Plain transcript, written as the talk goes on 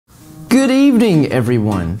Good evening,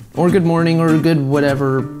 everyone, or good morning, or good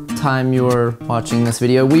whatever time you're watching this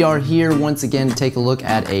video. We are here once again to take a look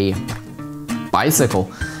at a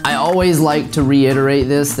bicycle. I always like to reiterate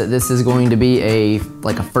this, that this is going to be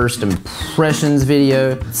like a first impressions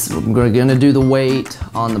video. We're gonna do the weight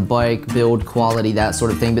on the bike, build quality, that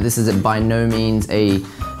sort of thing, but this is by no means a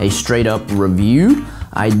straight up review.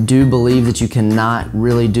 I do believe that you cannot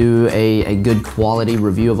really do a good quality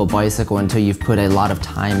review of a bicycle until you've put a lot of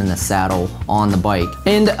time in the saddle on the bike.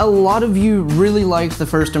 And a lot of you really liked the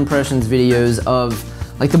first impressions videos of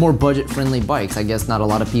like the more budget-friendly bikes. I guess not a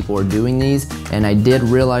lot of people are doing these, and I did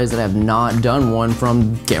realize that I have not done one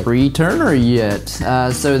from Gary Turner yet.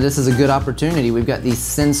 So this is a good opportunity. We've got the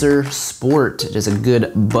Sensor Sport, just a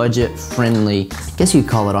good budget-friendly, I guess you'd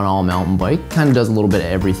call it an all-mountain bike. Kind of does a little bit of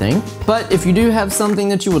everything. But if you do have something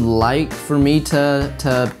that you would like for me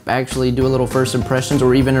to actually do a little first impressions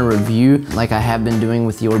or even a review, like I have been doing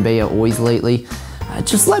with the Orbea Ois lately,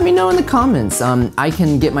 just let me know in the comments. I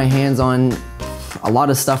can get my hands on a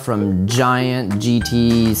lot of stuff from Giant,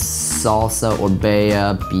 GT, Salsa,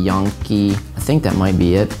 Orbea, Bianchi. I think that might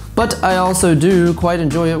be it. But I also do quite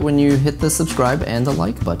enjoy it when you hit the subscribe and the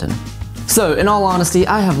like button. So in all honesty,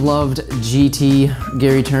 I have loved GT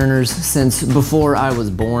Gary Turner's since before I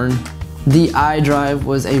was born. The iDrive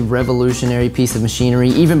was a revolutionary piece of machinery,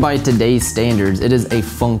 even by today's standards. It is a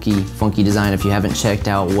funky design. If you haven't checked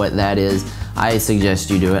out what that is, I suggest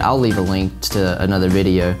you do it. I'll leave a link to another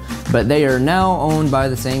video. But they are now owned by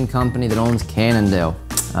the same company that owns Cannondale.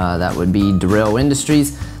 That would be Darrell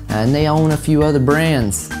Industries, and they own a few other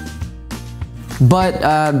brands.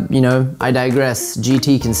 But, you know, I digress.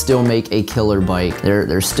 GT can still make a killer bike.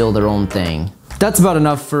 They're still their own thing. That's about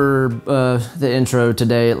enough for the intro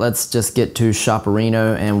today. Let's just get to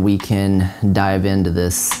Shopperino and we can dive into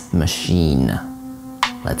this machine.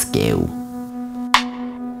 Let's go.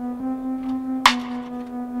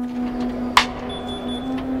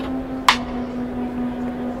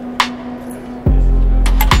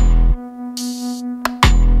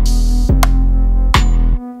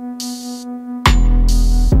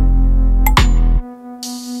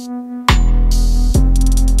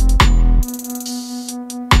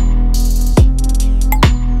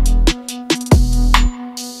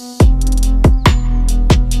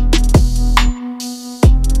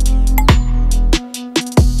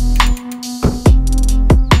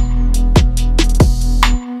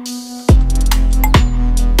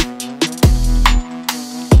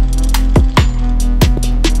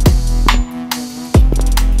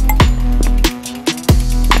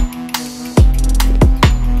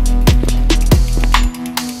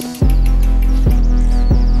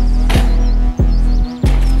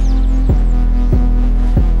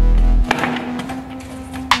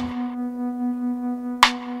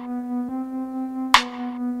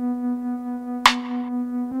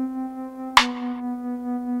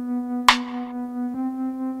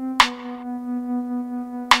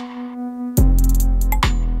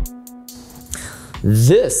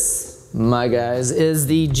 This, my guys, is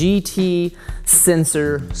the GT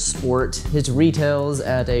Sensor Sport. It retails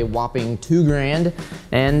at a whopping $2 grand,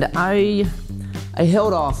 and I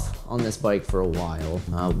held off on this bike for a while.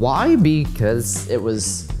 Why? Because it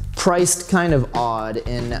was priced kind of odd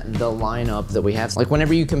in the lineup that we have. Like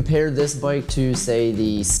whenever you compare this bike to, say,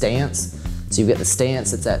 the Stance, so you've got the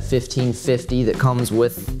Stance that's at $1,550 that comes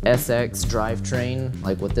with SX drivetrain,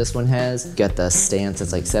 like what this one has. You've got the Stance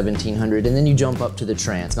that's like $1,700, and then you jump up to the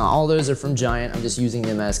Trance. Now all those are from Giant, I'm just using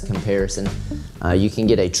them as comparison. You can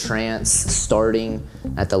get a Trance starting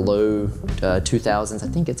at the low 2000s. I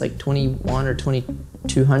think it's like 21 or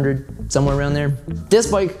 2200, somewhere around there.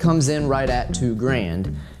 This bike comes in right at $2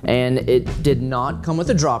 grand. And it did not come with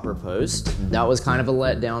a dropper post. That was kind of a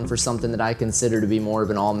letdown for something that I consider to be more of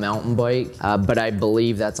an all-mountain bike, but I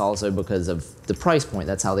believe that's also because of the price point.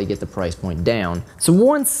 That's how they get the price point down. So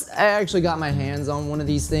once I actually got my hands on one of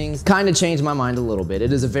these things, kind of changed my mind a little bit.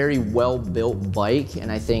 It is a very well-built bike,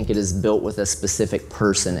 and I think it is built with a specific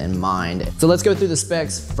person in mind. So let's go through the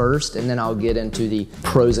specs first, and then I'll get into the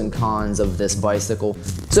pros and cons of this bicycle.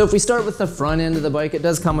 So if we start with the front end of the bike, it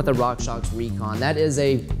does come with a RockShox Recon. That is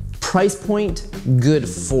a price point good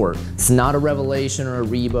for. It's not a Revelation or a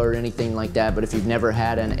Reba or anything like that, but if you've never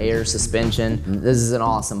had an air suspension, this is an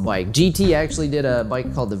awesome bike. GT actually did a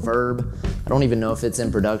bike called the Verb. I don't even know if it's in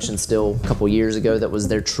production still. A couple years ago, that was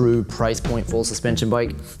their true price point full suspension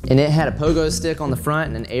bike. And it had a pogo stick on the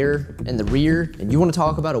front and an air in the rear. And you want to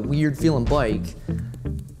talk about a weird feeling bike,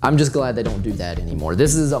 I'm just glad they don't do that anymore.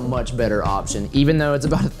 This is a much better option, even though it's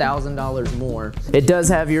about $1,000 more. It does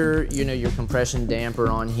have your, your compression damper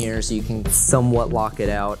on here, so you can somewhat lock it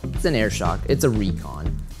out. It's an air shock. It's a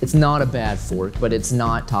Recon. It's not a bad fork, but it's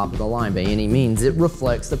not top of the line by any means. It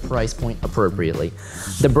reflects the price point appropriately.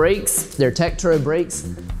 The brakes, they're Tektro brakes.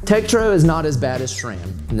 Tektro is not as bad as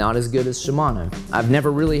SRAM, not as good as Shimano. I've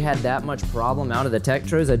never really had that much problem out of the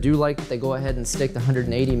Tektros. I do like that they go ahead and stick the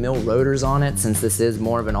 180 mil rotors on it, since this is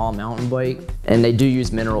more of an all mountain bike. And they do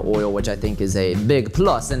use mineral oil, which I think is a big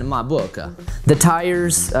plus in my book. The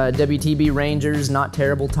tires, WTB Rangers, not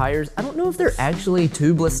terrible tires. I don't know if they're actually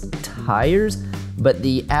tubeless tires, but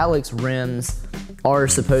the Alex rims are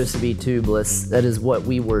supposed to be tubeless. That is what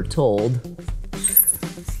we were told.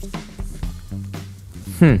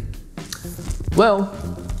 Well,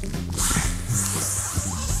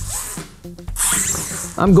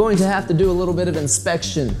 I'm going to have to do a little bit of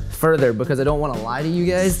inspection further because I don't want to lie to you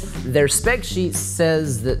guys. Their spec sheet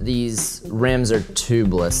says that these rims are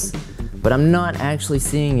tubeless, but I'm not actually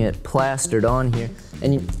seeing it plastered on here.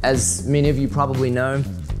 And as many of you probably know,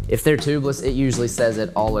 if they're tubeless, it usually says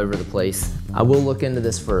it all over the place. I will look into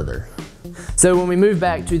this further. So when we move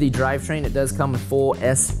back to the drivetrain, it does come with full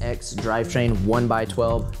SX drivetrain,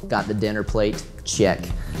 1x12, got the dinner plate, check.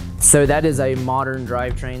 So that is a modern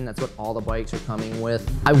drivetrain. That's what all the bikes are coming with.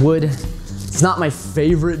 It's not my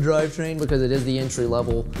favorite drivetrain because it is the entry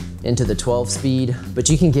level into the 12 speed, but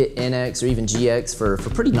you can get NX or even GX for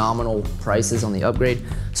pretty nominal prices on the upgrade.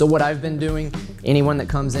 So what I've been doing, anyone that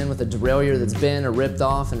comes in with a derailleur that's been or ripped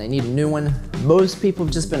off and they need a new one, most people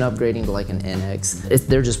have just been upgrading to like an NX.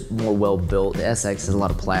 They're just more well built. The SX has a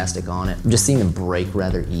lot of plastic on it. I'm just seeing them break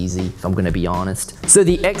rather easy, if I'm gonna be honest. So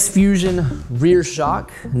the X Fusion rear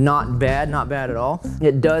shock, not bad at all.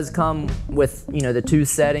 It does come with, you know, the 2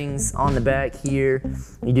 settings on the back here.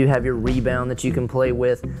 You do have your rebound that you can play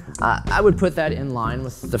with. I would put that in line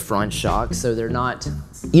with the front shock, so they're not,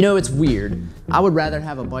 you know, it's weird. I would rather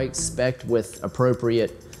have a bike spec'd with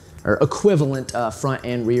appropriate or equivalent front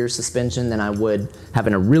and rear suspension than I would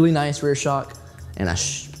having a really nice rear shock and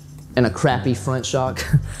a crappy front shock.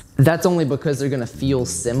 That's only because they're gonna feel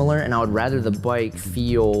similar, and I would rather the bike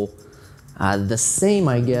feel the same,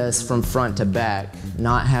 I guess, from front to back,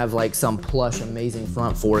 not have like some plush amazing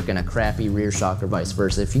front fork and a crappy rear shock or vice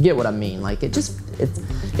versa, if you get what I mean. Like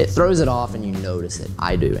it throws it off and you notice it.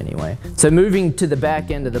 I do anyway. So moving to the back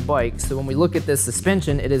end of the bike, so when we look at this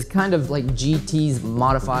suspension, it is kind of like GT's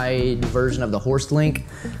modified version of the Horst Link.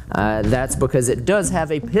 That's because it does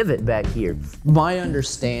have a pivot back here. My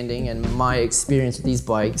understanding and my experience with these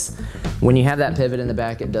bikes, when you have that pivot in the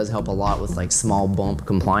back, it does help a lot with like small bump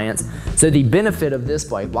compliance. So the benefit of this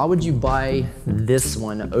bike, why would you buy this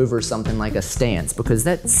one over something like a Stance? Because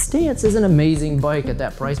that Stance is an amazing bike at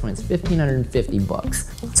that price point. It's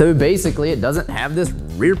 $1,550. So basically it doesn't have this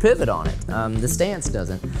rear pivot on it. The Stance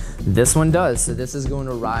doesn't. This one does, so this is going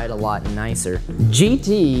to ride a lot nicer.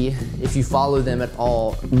 GT, if you follow them at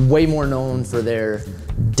all, way more known for their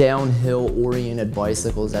downhill oriented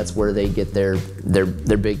bicycles. That's where they get their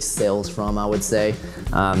big sales from, I would say.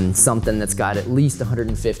 Something that's got at least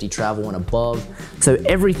 150 travel and above. So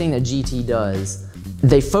everything that GT does,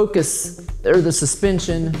 they focus, or the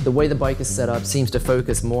suspension, the way the bike is set up seems to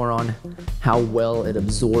focus more on how well it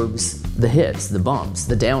absorbs the hits, the bumps,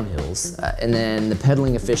 the downhills, and then the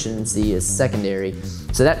pedaling efficiency is secondary.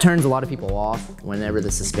 So that turns a lot of people off whenever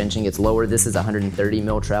the suspension gets lower. This is a 130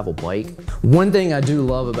 mil travel bike. One thing I do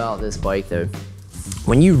love about this bike though,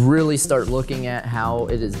 when you really start looking at how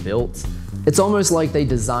it is built, it's almost like they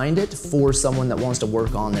designed it for someone that wants to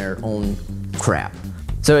work on their own crap.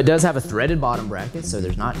 So it does have a threaded bottom bracket, so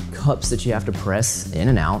there's not cups that you have to press in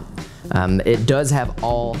and out. It does have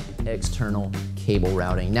all external cable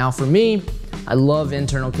routing. Now for me, I love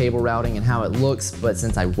internal cable routing and how it looks, but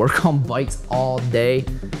since I work on bikes all day,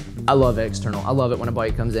 I love external. I love it when a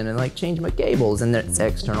bike comes in and like change my cables and it's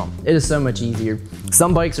external. It is so much easier.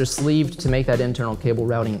 Some bikes are sleeved to make that internal cable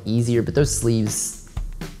routing easier, but those sleeves,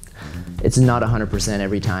 it's not 100%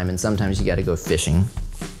 every time, and sometimes you gotta go fishing.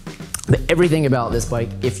 But everything about this bike,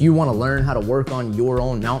 if you want to learn how to work on your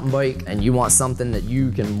own mountain bike and you want something that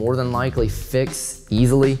you can more than likely fix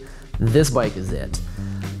easily, this bike is it.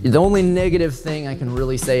 The only negative thing I can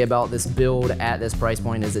really say about this build at this price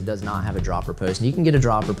point is it does not have a dropper post. And you can get a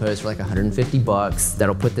dropper post for like 150 bucks.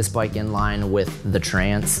 That'll put this bike in line with the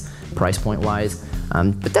Trance, price point wise.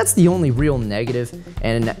 But that's the only real negative.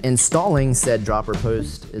 And installing said dropper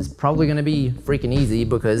post is probably gonna be freaking easy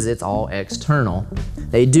because it's all external.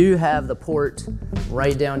 They do have the port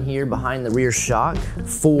right down here behind the rear shock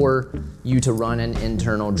for you to run an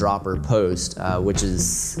internal dropper post, which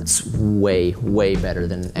is way, way better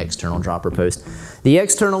than an external dropper post. The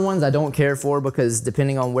external ones I don't care for because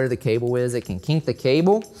depending on where the cable is, it can kink the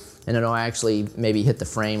cable and it'll actually maybe hit the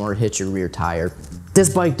frame or hit your rear tire.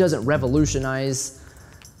 This bike doesn't revolutionize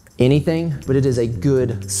anything, but it is a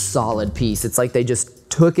good, solid piece. It's like they just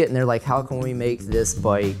took it and they're like, how can we make this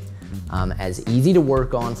bike as easy to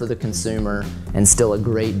work on for the consumer and still a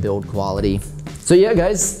great build quality. So yeah,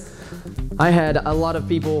 guys, I had a lot of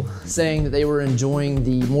people saying that they were enjoying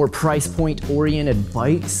the more price point oriented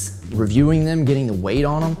bikes, reviewing them, getting the weight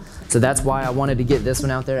on them. So that's why I wanted to get this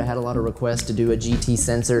one out there. I had a lot of requests to do a GT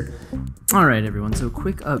sensor. All right, everyone, so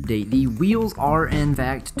quick update. The wheels are in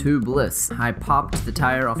fact tubeless. I popped the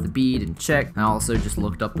tire off the bead and checked. I also just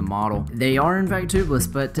looked up the model. They are in fact tubeless,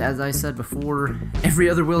 but as I said before, every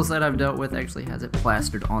other wheel set I've dealt with actually has it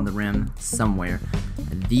plastered on the rim somewhere.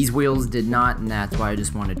 These wheels did not, and that's why I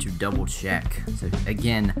just wanted to double check. So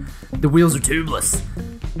again, the wheels are tubeless.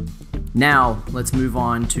 Now, let's move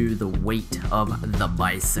on to the weight of the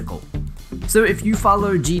bicycle. So if you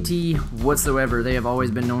follow GT whatsoever, they have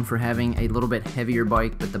always been known for having a little bit heavier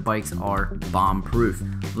bike, but the bikes are bomb-proof.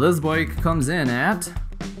 This bike comes in at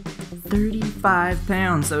 35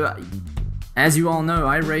 pounds. So as you all know,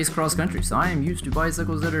 I race cross-country, so I am used to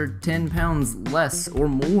bicycles that are 10 pounds less or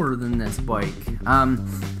more than this bike.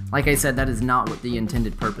 Like I said, that is not what the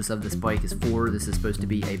intended purpose of this bike is for. This is supposed to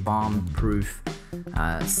be a bomb-proof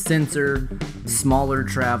sensor, smaller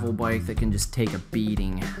travel bike that can just take a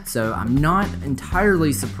beating. So I'm not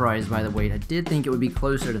entirely surprised by the weight. I did think it would be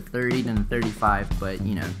closer to 30 than 35, but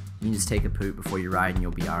you know, you can just take a poop before you ride and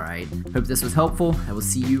you'll be alright. Hope this was helpful. I will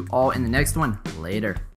see you all in the next one. Later.